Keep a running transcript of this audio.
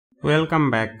Welcome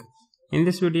back. In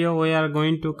this video we are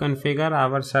going to configure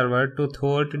our server to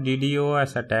thwart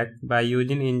DDoS attack by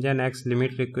using Nginx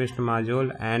limit request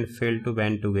module and fail to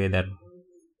ban together.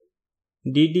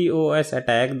 DDoS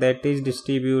attack, that is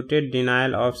distributed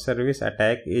denial of service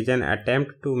attack, is an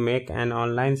attempt to make an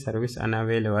online service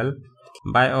unavailable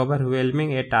by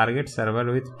overwhelming a target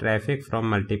server with traffic from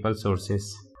multiple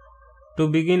sources. To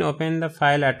begin, open the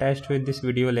file attached with this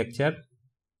video lecture.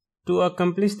 To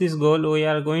accomplish this goal, we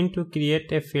are going to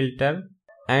create a filter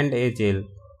and a jail.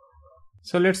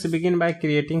 So let's begin by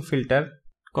creating filter.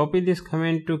 Copy this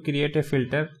command to create a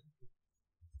filter.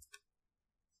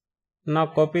 Now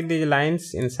copy these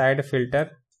lines inside filter.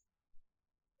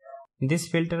 This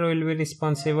filter will be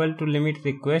responsible to limit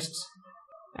requests,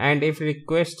 and if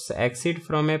requests exceed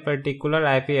from a particular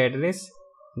IP address,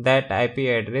 that IP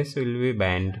address will be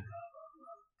banned.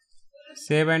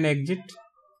 Save and exit.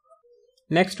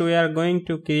 Next, we are going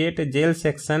to create a jail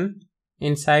section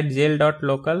inside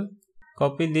jail.local.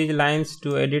 Copy these lines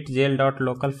to edit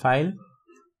jail.local file.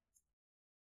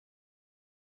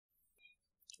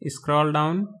 Scroll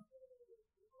down.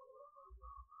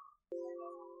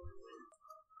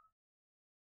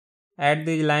 Add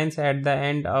these lines at the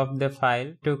end of the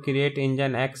file to create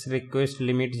Nginx request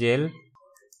limit jail.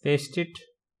 Paste it.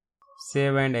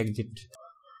 Save and exit.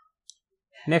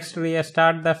 Next,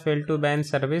 restart the fail to ban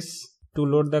service to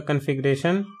load the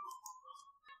configuration.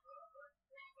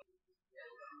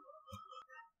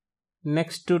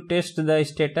 Next, to test the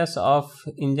status of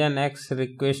Nginx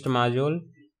request module,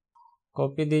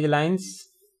 copy these lines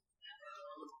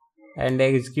and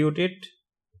execute it.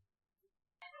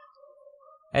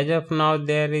 As of now,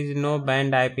 there is no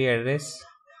banned IP address.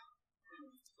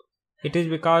 It is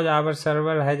because our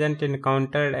server hasn't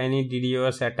encountered any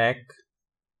DDoS attack.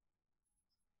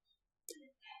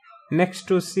 Next,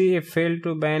 to see if fail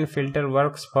to ban filter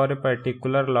works for a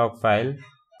particular log file,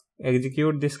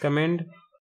 execute this command.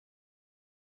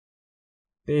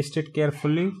 Paste it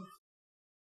carefully.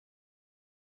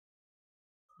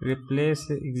 Replace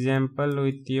example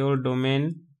with your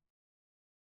domain.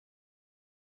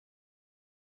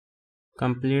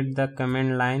 Complete the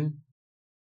command line.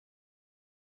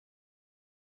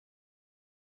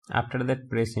 After that,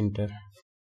 press enter.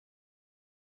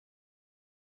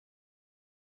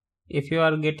 If you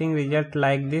are getting result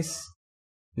like this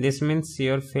means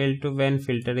your fail to ban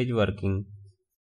filter is working.